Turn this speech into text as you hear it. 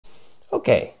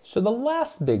Okay, so the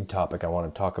last big topic I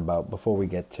want to talk about before we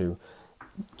get to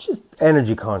just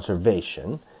energy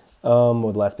conservation,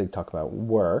 or the last big talk about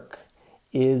work,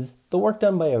 is the work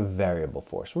done by a variable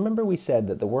force. Remember we said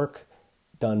that the work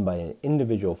done by an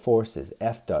individual force is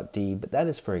F dot D, but that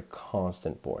is for a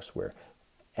constant force, where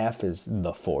F is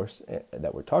the force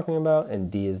that we're talking about,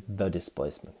 and D is the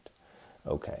displacement.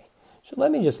 Okay, so let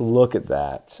me just look at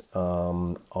that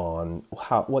on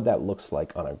what that looks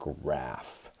like on a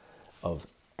graph of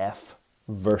F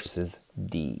versus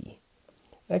D.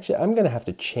 Actually, I'm going to have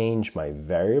to change my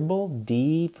variable,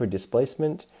 D for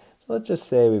displacement. So let's just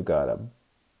say we've got a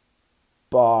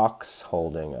box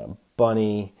holding a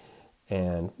bunny,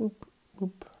 and whoop,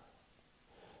 whoop.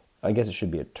 I guess it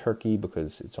should be a turkey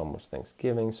because it's almost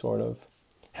Thanksgiving, sort of.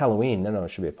 Halloween, no, it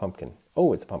should be a pumpkin.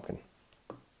 Oh, it's a pumpkin.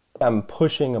 I'm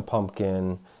pushing a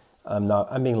pumpkin.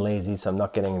 I'm being lazy, so I'm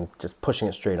not just pushing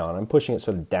it straight on. I'm pushing it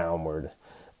sort of downward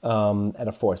at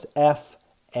a force F,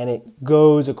 and it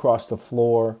goes across the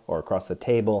floor or across the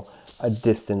table a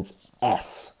distance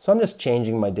S. So I'm just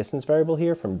changing my distance variable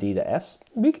here from D to S.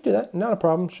 We could do that, not a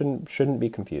problem, shouldn't be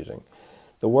confusing.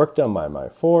 The work done by my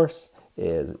force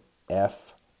is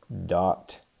F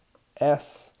dot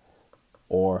S,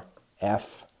 or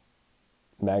F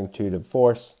magnitude of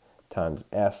force times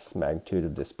S magnitude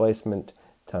of displacement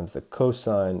times the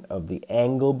cosine of the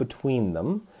angle between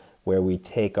them, where we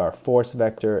take our force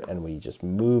vector and we just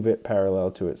move it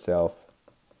parallel to itself.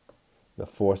 The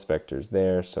force vector is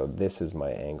there, so this is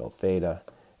my angle theta,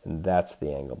 and that's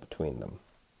the angle between them.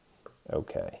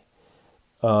 Okay.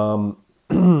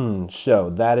 So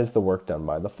that is the work done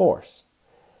by the force.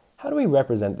 How do we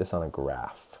represent this on a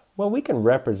graph? Well, we can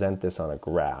represent this on a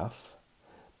graph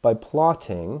by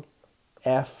plotting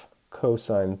F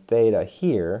cosine theta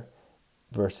here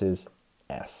versus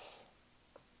S.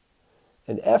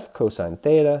 And F cosine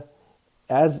theta,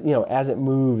 as it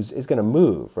moves, is going to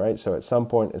move, right? So at some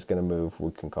point it's going to move.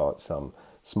 We can call it some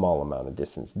small amount of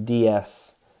distance,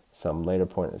 ds. Some later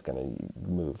point is going to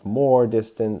move more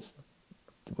distance.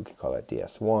 We can call that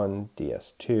ds1,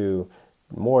 ds2,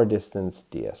 more distance,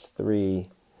 ds3.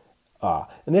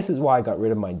 And this is why I got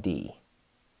rid of my d.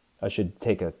 I should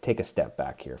take a step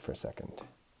back here for a second.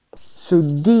 So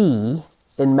d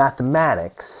in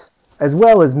mathematics, as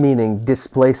well as meaning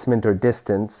displacement or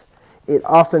distance, it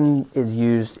often is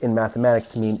used in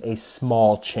mathematics to mean a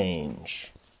small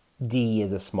change. D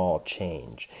is a small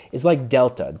change. It's like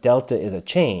delta. Delta is a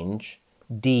change.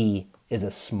 D is a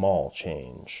small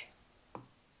change.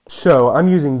 So I'm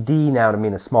using D now to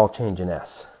mean a small change in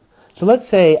S. So let's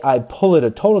say I pull it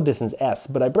a total distance S,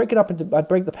 but I break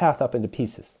the path up into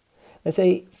pieces. I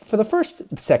say for the first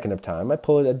second of time, I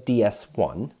pull it at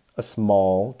ds1, a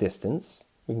small distance.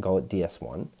 We can call it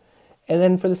ds1. And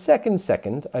then for the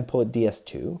second, I pull it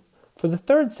ds2. For the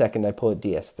third second, I pull it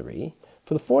ds3.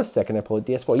 For the fourth second, I pull it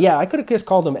ds4. Yeah, I could have just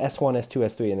called them S1, S2,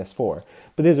 S3, and S4.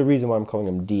 But there's a reason why I'm calling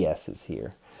them ds's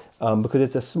here. Because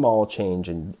it's a small change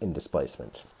in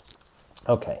displacement.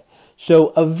 Okay,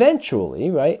 so eventually,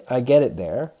 right, I get it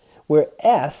there, where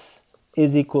S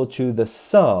is equal to the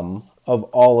sum of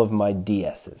all of my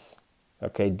ds's.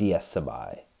 Okay, ds sub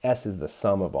I. S is the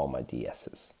sum of all my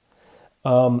ds's.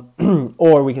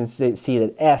 Or we can see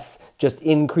that S just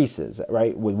increases,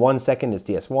 right? With 1 second it's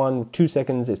ds1, 2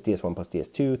 seconds it's ds1 plus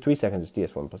ds2, 3 seconds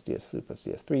it's ds1 plus ds2 plus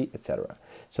ds3, etc.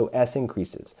 So S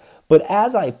increases. But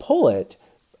as I pull it,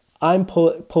 I'm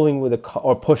pulling with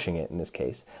or pushing it in this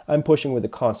case. I'm pushing with a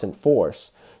constant force.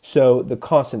 So the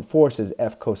constant force is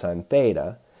F cosine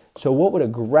theta. So what would a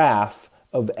graph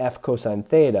of F cosine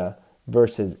theta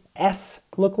versus S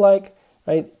look like?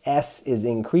 Right? S is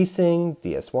increasing,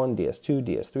 ds1, ds2,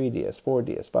 ds3, ds4,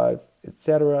 ds5,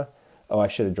 etc. Oh, I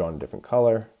should have drawn a different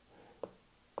color.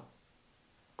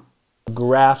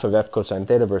 Graph of F cosine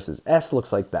theta versus S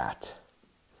looks like that.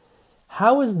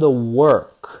 How is the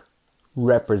work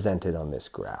represented on this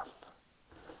graph?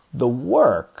 The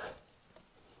work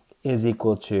is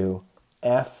equal to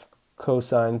F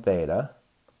cosine theta,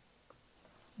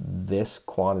 this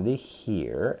quantity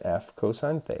here, F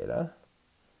cosine theta,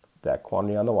 that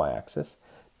quantity on the y-axis,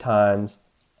 times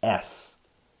S,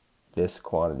 this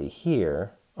quantity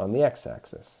here on the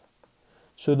x-axis.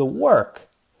 So the work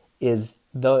is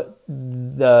the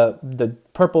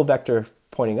purple vector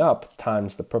pointing up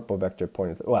times the purple vector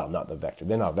pointing, well, not the vector,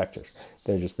 they're not vectors,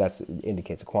 they're just, that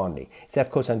indicates a quantity. It's F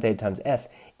cosine theta times S.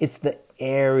 It's the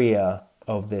area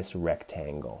of this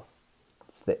rectangle.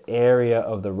 It's the area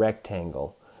of the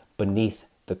rectangle beneath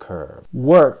the curve.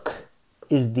 Work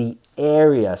is the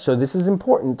area. So this is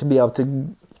important to be able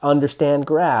to understand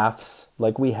graphs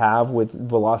like we have with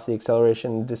velocity,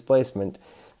 acceleration, and displacement,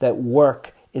 that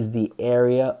work is the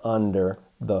area under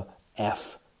the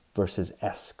F versus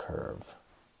S curve.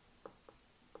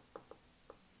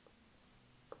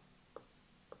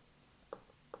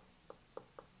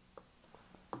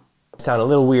 Sound a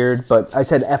little weird, but I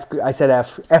said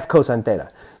F cosine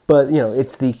theta. But you know,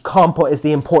 it's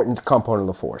the important component of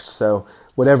the force. So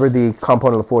whatever the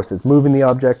component of the force that's moving the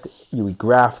object, you would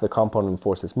graph the component of the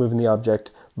force that's moving the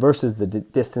object versus the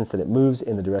distance that it moves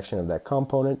in the direction of that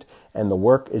component, and the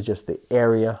work is just the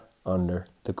area under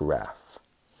the graph.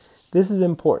 This is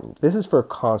important. This is for a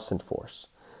constant force.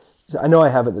 So I know I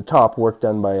have at the top work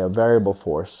done by a variable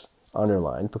force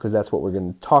underlined because that's what we're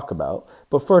going to talk about.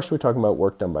 But first we're talking about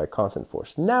work done by a constant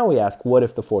force. Now we ask, what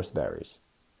if the force varies?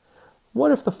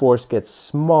 What if the force gets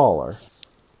smaller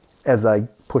as I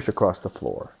push across the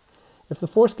floor? If the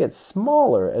force gets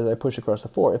smaller as I push across the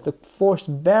floor, if the force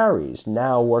varies,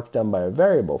 now work done by a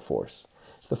variable force.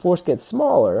 If the force gets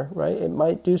smaller, right, it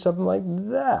might do something like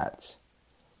that.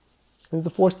 If the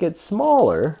force gets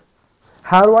smaller,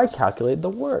 how do I calculate the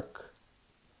work?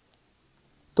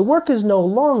 The work is no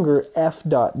longer F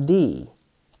dot D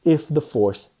if the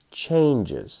force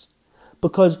changes.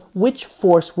 Because which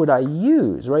force would I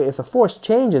use, right? If the force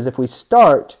changes, if we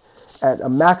start at a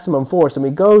maximum force and we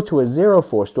go to a zero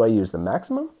force, do I use the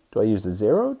maximum? Do I use the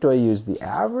zero? Do I use the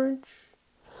average?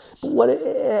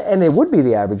 And it would be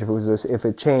the average if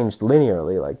it changed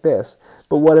linearly like this.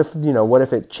 But what if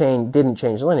it didn't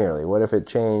change linearly? What if it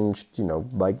changed,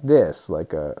 like this,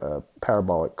 like a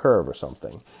parabolic curve or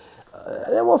something?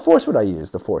 Then what force would I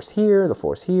use? The force here,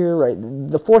 right?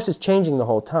 The force is changing the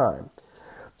whole time.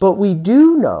 But we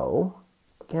do know,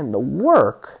 again, the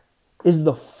work is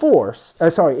the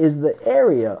is the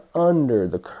area under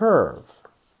the curve.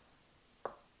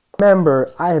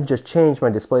 Remember, I have just changed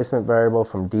my displacement variable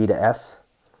from D to S.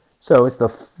 So it's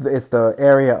the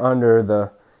area under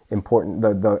the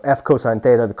F cosine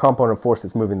theta, the component of force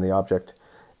that's moving the object,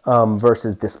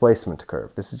 versus displacement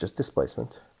curve. This is just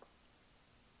displacement.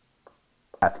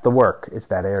 That's the work. It's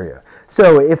that area.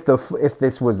 So if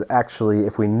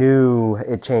we knew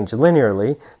it changed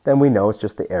linearly, then we know it's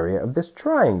just the area of this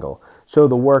triangle. So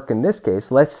the work in this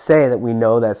case, let's say that we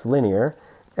know that's linear,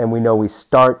 and we know we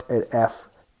start at F,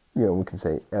 we can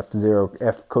say F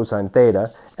cosine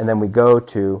theta, and then we go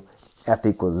to F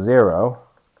equals 0.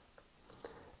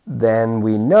 Then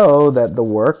we know that the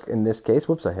work in this case,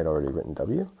 whoops, I had already written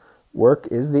W, work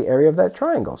is the area of that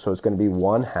triangle. So it's going to be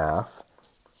 1/2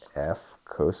 F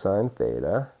cosine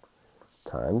theta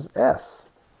times S.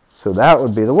 So that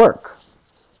would be the work.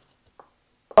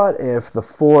 But if the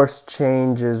force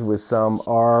changes with some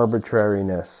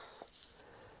arbitrariness,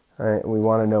 right, we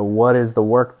want to know what is the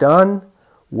work done?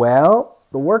 Well,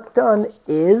 the work done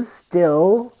is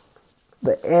still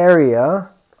the area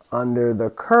under the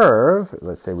curve.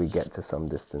 Let's say we get to some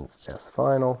distance S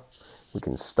final. We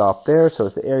can stop there. So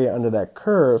it's the area under that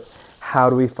curve. How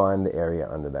do we find the area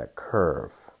under that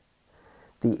curve?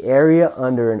 The area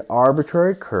under an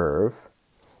arbitrary curve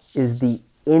is the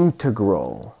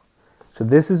integral. So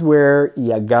this is where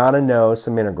you gotta know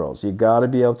some integrals. You gotta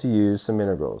be able to use some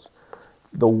integrals.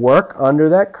 The work under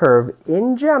that curve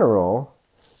in general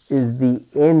is the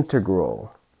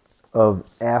integral of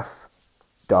F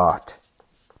dot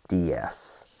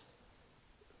ds.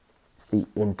 It's the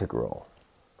integral.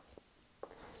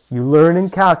 You learn in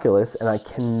calculus, and I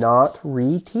cannot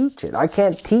reteach it. I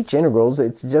can't teach integrals.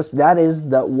 It's just that is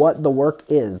what the work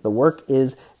is. The work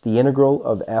is the integral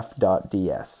of F dot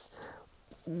ds,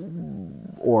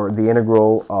 or the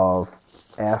integral of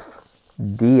F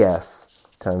ds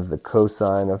times the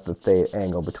cosine of the theta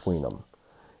angle between them.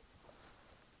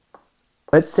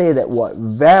 Let's say that what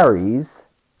varies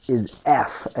is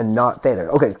F and not theta.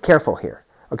 Okay, careful here.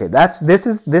 Okay, this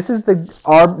is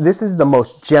the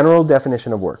most general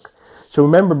definition of work. So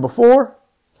remember, before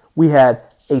we had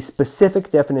a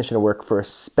specific definition of work for a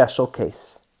special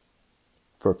case,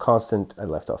 for a constant. I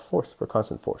left off force, for a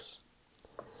constant force.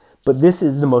 But this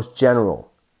is the most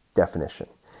general definition.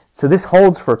 So this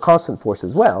holds for a constant force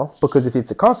as well, because if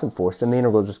it's a constant force, then the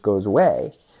integral just goes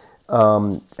away,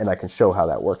 and I can show how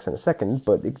that works in a second.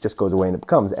 But it just goes away and it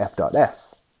becomes F dot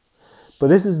S. But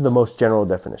this is the most general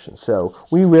definition. So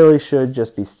we really should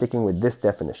just be sticking with this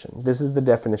definition. This is the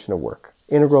definition of work.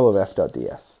 Integral of F dot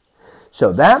ds.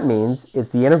 So that means it's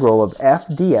the integral of F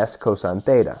ds cosine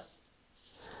theta.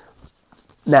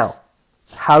 Now,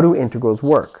 how do integrals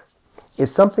work? If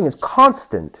something is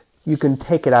constant, you can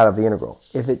take it out of the integral.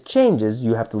 If it changes,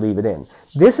 you have to leave it in.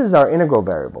 This is our integral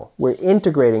variable. We're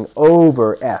integrating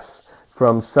over s,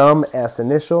 from some s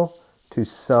initial to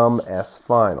some s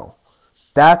final.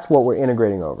 That's what we're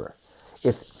integrating over.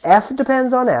 If f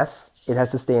depends on s, it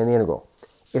has to stay in the integral.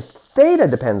 If theta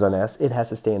depends on s, it has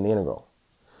to stay in the integral.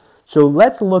 So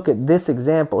let's look at this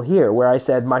example here where I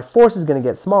said my force is going to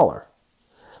get smaller.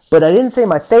 But I didn't say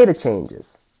my theta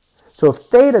changes. So if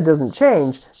theta doesn't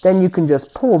change, then you can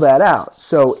just pull that out.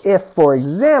 So if, for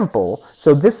example,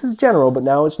 so this is general, but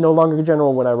now it's no longer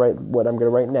general when I write what I'm going to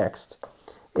write next.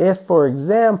 If, for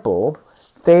example,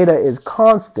 theta is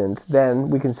constant, then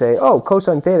we can say, oh,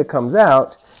 cosine theta comes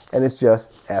out, and it's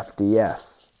just f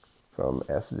ds from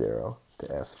S0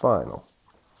 to S final.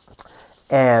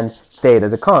 And theta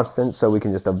is a constant, so we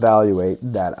can just evaluate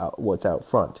that out, what's out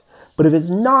front. But if it's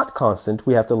not constant,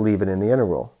 we have to leave it in the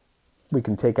integral. We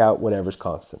can take out whatever's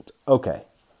constant. Okay.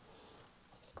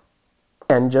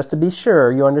 And just to be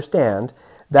sure you understand,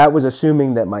 that was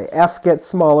assuming that my f gets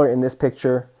smaller in this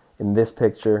picture,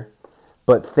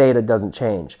 but theta doesn't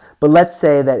change. But let's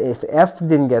say that if f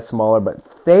didn't get smaller, but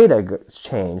theta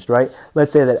changed, right?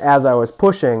 Let's say that as I was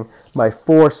pushing, my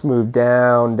force moved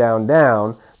down, down,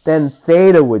 down, then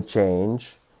theta would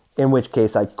change, in which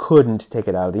case I couldn't take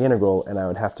it out of the integral, and I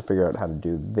would have to figure out how to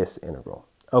do this integral.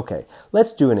 Okay,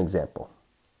 let's do an example.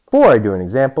 Before I do an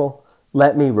example,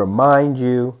 let me remind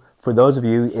you, for those of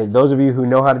you who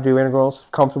know how to do integrals,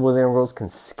 comfortable with integrals, can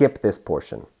skip this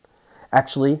portion.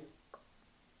 Actually,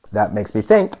 that makes me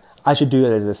think I should do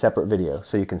it as a separate video,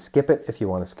 so you can skip it if you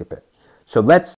want to skip it. So let's